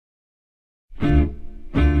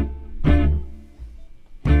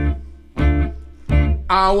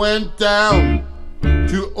I went down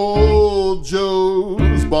to old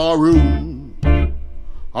Joe's barroom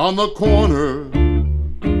on the corner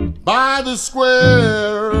by the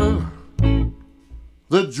square.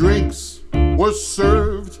 The drinks were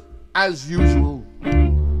served as usual,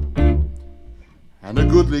 and a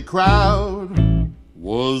goodly crowd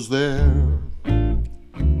was there.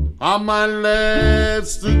 On my left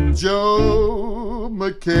stood Joe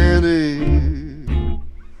McKinney,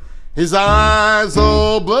 his eyes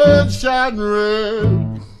all bloodshot and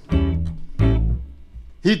red.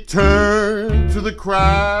 He turned to the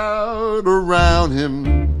crowd around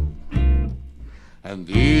him, and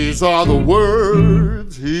these are the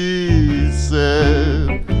words he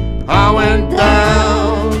said. I went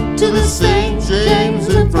down to the St. James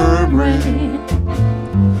Infirmary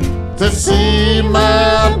to see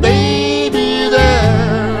my baby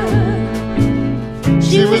there.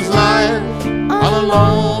 She was lying on a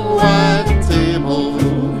long white table,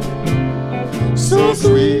 so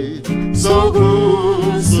sweet, so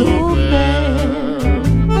good, so fair.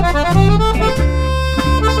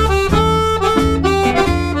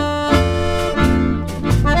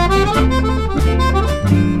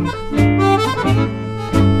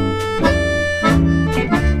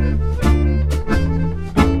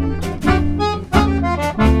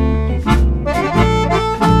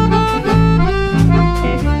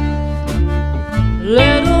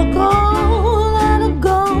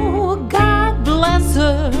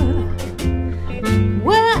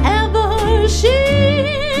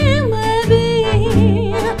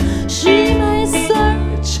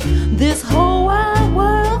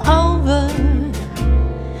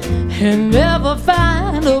 And never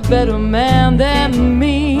find a better man than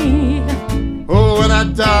me. Oh, when I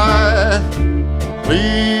die,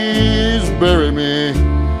 please bury me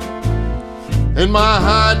in my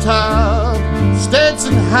high-top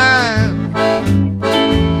Stetson hat,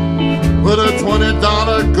 with a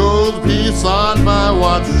 $20 gold piece on my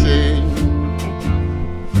watch chain,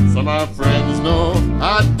 so my friends know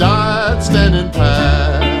I died standing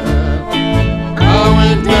pat. I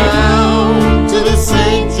went down to the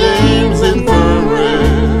St. James Infirmary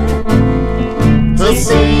to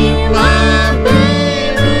see my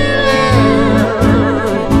baby there.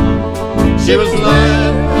 She was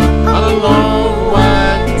lying on a long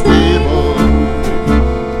white table,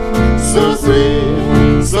 so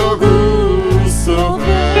sweet, so good, so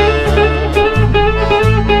fair.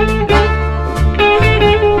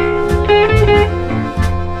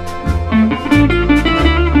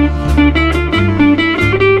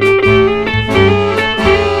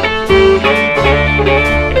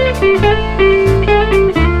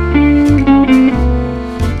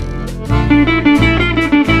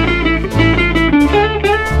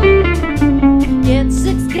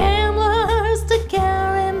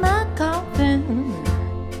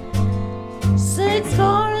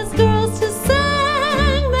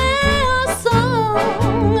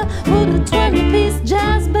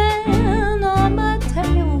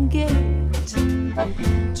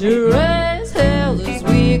 To raise hell as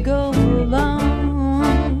we go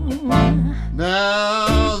along.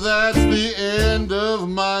 Now that's the end of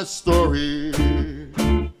my story.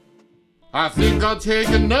 I think I'll take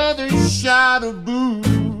another shot of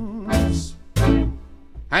booze,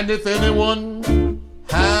 and if anyone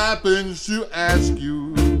happens to ask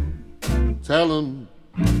you, tell them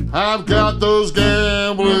I've got those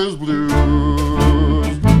gambler's blues.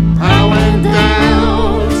 I went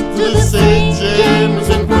down to the St. James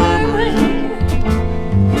Infirmary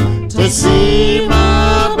to see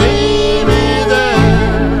my baby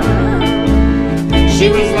there. She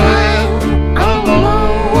was lying on a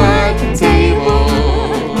long white table,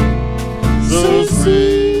 so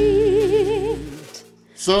sweet,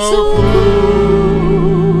 so